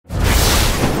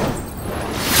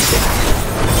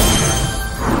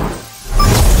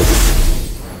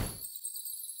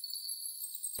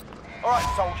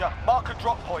Alright, soldier, mark a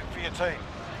drop point for your team.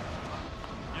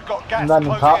 You've got gas Landing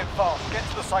closing top. in fast. Get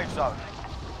to the safe zone.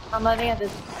 I'm landing at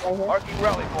this right here. Marking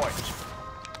rally points.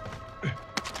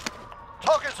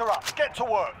 Targets are up. Get to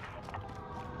work.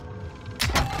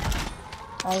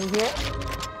 Are you here?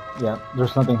 Yeah,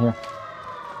 there's nothing here.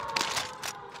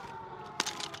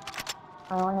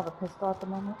 I only have a pistol at the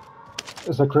moment.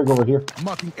 There's a Krieg over here.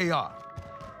 Marking AR.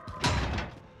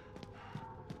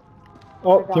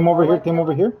 Oh, team over here, team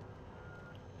over here.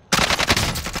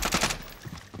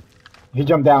 He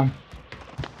jumped down.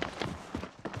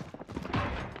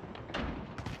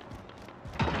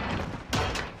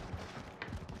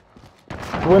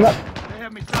 Going up. They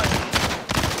have me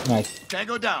sighted. Nice.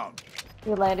 Tango down.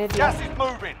 You landed. Gas Yeah. is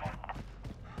moving.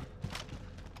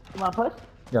 You wanna push?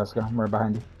 Yeah, let's go. I'm right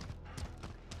behind you.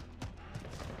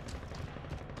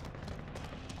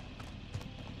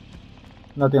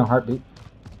 Nothing on heartbeat.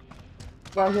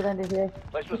 Yeah, you landed here.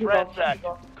 Place Two was people, ransacked. two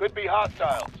people. Could be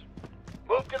hostiles.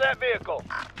 Move to that vehicle.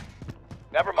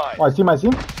 Never mind. Oh, I see him, I see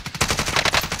him.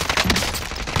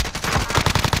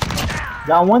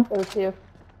 Down one. There was two.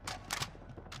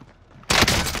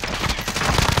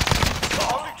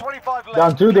 Only 25 left.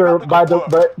 Down two. Keep They're up by good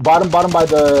the work. bottom by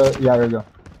the. Yeah, there you go.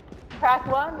 Cracked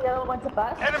one, the other one went to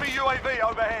bus. Enemy UAV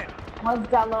overhead. One's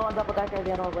down low on double decker,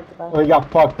 the other one went to bus. Oh, he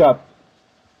got fucked up.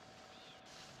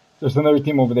 There's another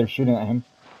team over there shooting at him.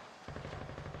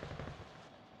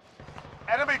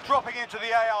 Enemy dropping into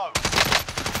the AO.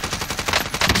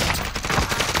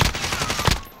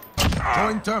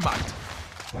 Throwing termite.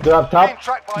 They're up Being top.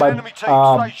 tracked by By, an enemy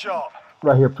team. Stay sharp.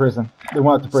 right here, prison. They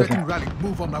went out to Setting prison. rally.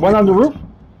 Move on my One way. on the roof.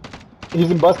 He's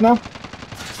in bus now. Oh,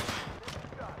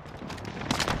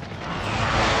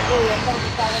 yeah, someone's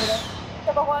inside over there.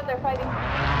 Double one, they're fighting.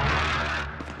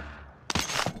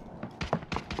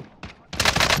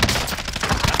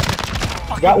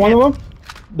 Got one of them.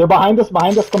 They're behind us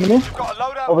coming in. You've got a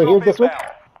loadout Over here, drop this way. inbound.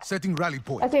 Setting rally I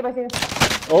point. see him, I see him.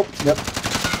 Oh, yep.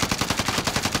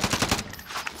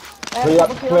 I have Clear up,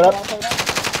 double clear kill. up. Yeah, clear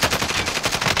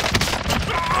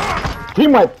up.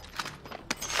 Team wipe.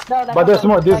 No, that's But there's not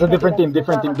more. them. There's a That different could team, be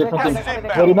different them. team, different Gas team. is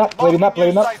inbound. Plating up, plating up, Marking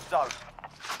plating up. new safe zone.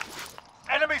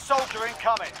 Enemy soldier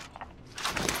incoming.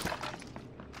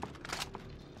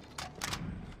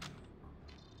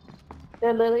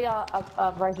 They're literally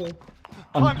right here.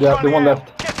 Time's The running one out.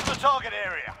 left. Get to the target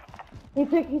area. He's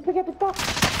picking up his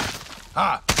stuff.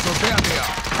 Ah, so there they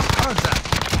are.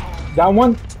 Contact. Down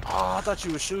one. Oh, I thought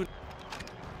you were shooting.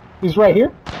 He's right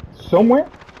here. Somewhere.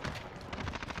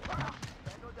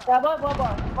 Yeah, one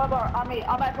more. On me,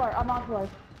 on my floor, I'm on floor.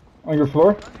 On your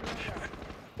floor.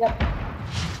 Yep.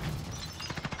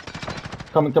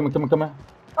 Coming.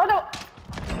 Oh no!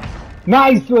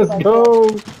 Nice. Let's go.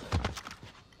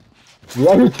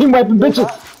 Yeah, your team wiping bitches.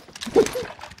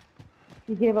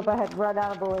 He gave up, I had run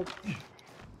out of bullets.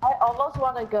 I almost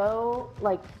want to go,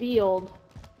 like, field.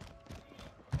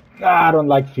 Ah, I don't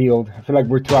like field. I feel like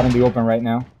we're too out in the open right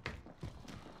now.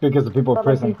 Because the people in But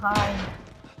like prison. behind.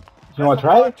 You want to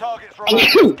try it? Targets remain.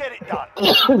 Let's get it done.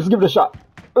 Let's give it a shot.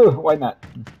 Why not?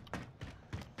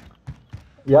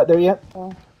 You out there yet? Yeah.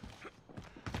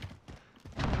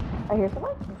 I hear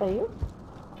someone. Is that you?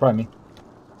 Try me.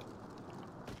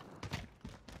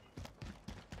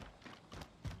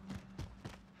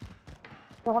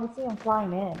 I want to see them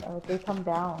flying in, or if they come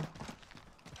down.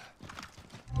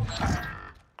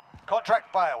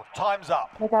 Contract failed. Time's up.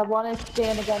 Like, I want to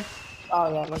stand against...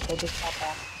 Oh, yeah, look, they just got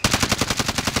back.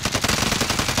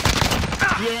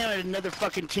 Yeah, another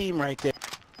fucking team right there.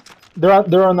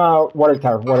 They're on water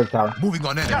tower. Moving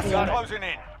on Gas enemy. is closing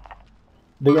in.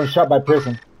 They're getting shot by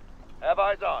prison. Have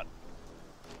eyes on.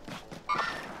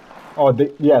 Oh,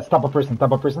 yeah, stop a prison.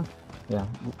 Yeah,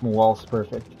 wall's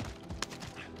perfect.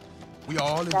 We are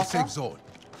all in the That's safe all? zone.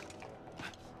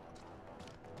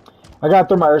 I gotta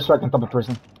throw my airstrike on top of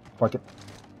prison. Fuck it.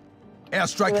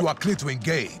 Airstrike, you are clear to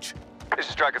engage. This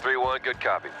is Striker 3-1, good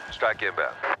copy. Strike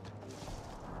inbound.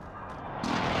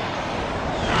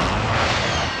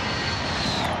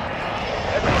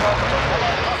 Every target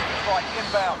strike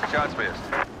inbound. Shots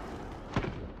missed.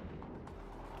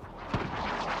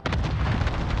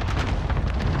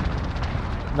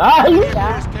 Nice!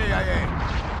 Here's KIA.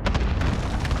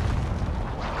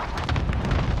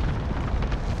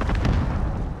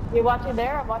 You watching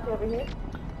there? I'm watching over here.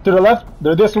 To the left.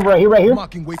 They're this one right here.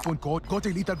 Marking waypoint code. Got a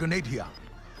lethal grenade here.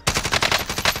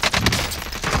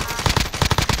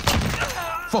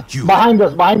 Fuck you. Behind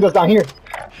us down here.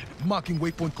 Marking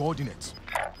waypoint coordinates.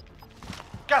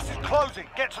 Gas is closing.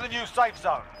 Get to the new safe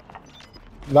zone.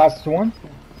 Last one.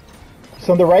 It's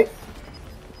on the right.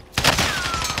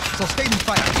 Sustaining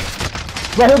fire.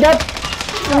 Right here,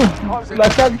 guys.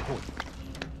 Left side.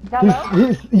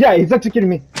 Hello? He's executing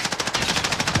me.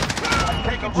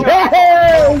 Taking shots.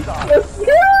 Yes! Let's go!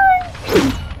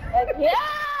 Yeah!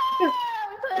 We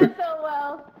played so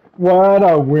well. What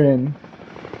a win.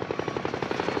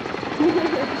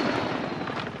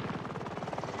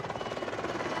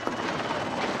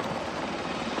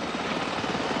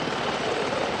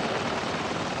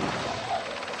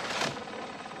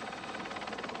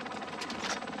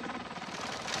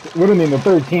 What do you mean, the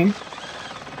third team?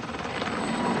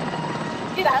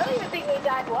 Dude, I don't even think we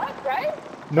died once, right?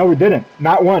 No, we didn't.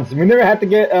 Not once. We never had to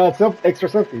get extra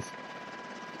selfies.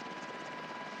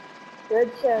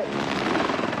 Good shit.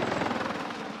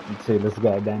 Let's see, this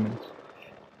guy damage.